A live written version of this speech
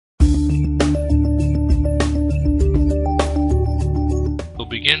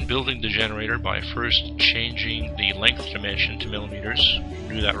building the generator by first changing the length dimension to millimeters.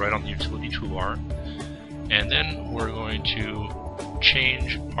 Do that right on the utility toolbar. And then we're going to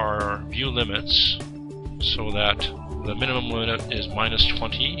change our view limits so that the minimum limit is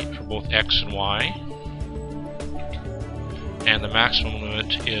 -20 for both X and Y, and the maximum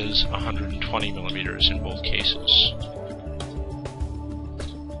limit is 120 millimeters in both cases.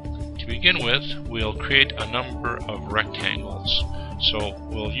 To begin with, we'll create a number of rectangles. So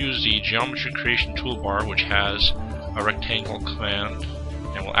we'll use the geometry creation toolbar, which has a rectangle command,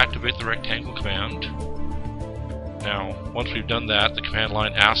 and we'll activate the rectangle command. Now, once we've done that, the command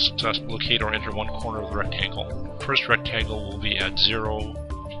line asks us to locate or enter one corner of the rectangle. First rectangle will be at 0,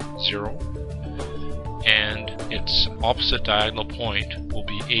 0, and its opposite diagonal point will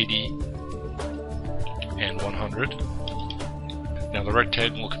be 80 and 100. Now the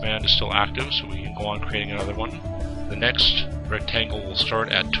rectangle command is still active, so we can go on creating another one. The next rectangle will start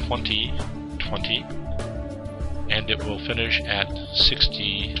at 20, 20, and it will finish at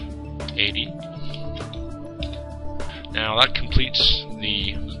 60, 80. Now that completes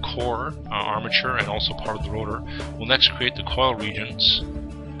the core armature and also part of the rotor. We'll next create the coil regions.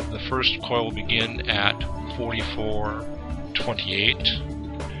 The first coil will begin at 44, 28,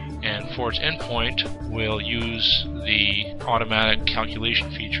 and for its endpoint we'll use the automatic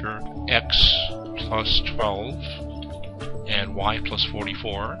calculation feature X plus 12 and Y plus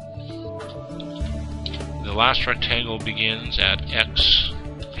 44. The last rectangle begins at X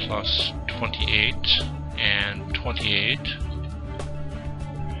plus 28 and 28,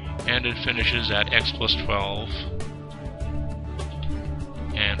 and it finishes at X plus 12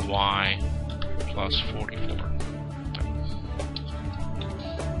 and Y plus 44.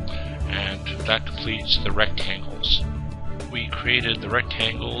 And that completes the rectangles. We created the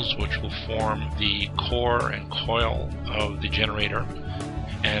rectangles which will form the core and coil of the generator,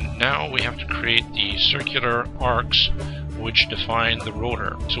 and now we have to create the circular arcs which define the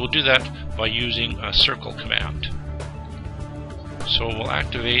rotor. So we'll do that by using a circle command. So we'll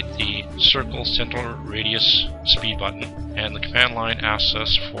activate the circle center radius speed button, and the command line asks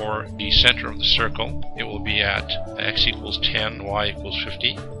us for the center of the circle. It will be at X equals 10, Y equals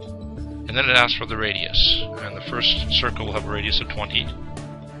 50. And then it asks for the radius, and the first circle will have a radius of 20.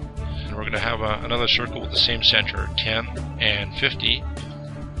 And we're going to have another circle with the same center, 10 and 50.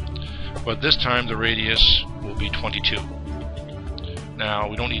 But this time the radius will be 22. Now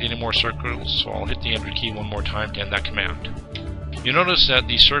we don't need any more circles, so I'll hit the enter key one more time to end that command. You notice that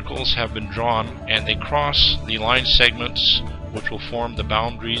these circles have been drawn and they cross the line segments which will form the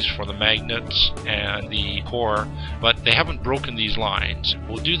boundaries for the magnets and the core, but they haven't broken these lines.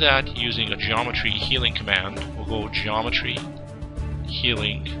 We'll do that using a geometry healing command. We'll go geometry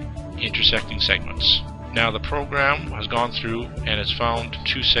healing intersecting segments. Now the program has gone through and it's found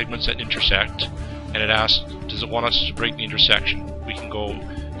two segments that intersect, and it asks, does it want us to break the intersection? We can go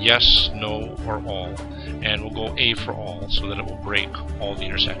yes, no, or all, and we'll go A for all so that it will break all the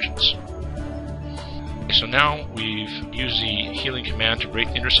intersections. So now we've used the healing command to break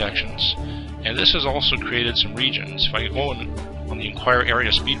the intersections, and this has also created some regions. If I go on the Inquire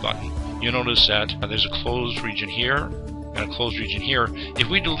Area speed button, you'll notice that there's a closed region here and a closed region here. If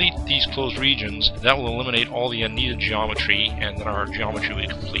we delete these closed regions, that will eliminate all the unneeded geometry, and then our geometry will be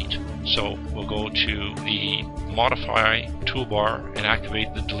complete. So we'll go to the Modify toolbar and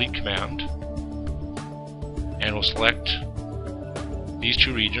activate the delete command, and we'll select these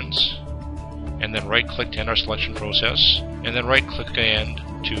two regions, and then right click to end our selection process, and then right click again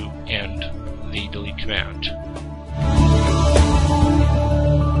to end the delete command.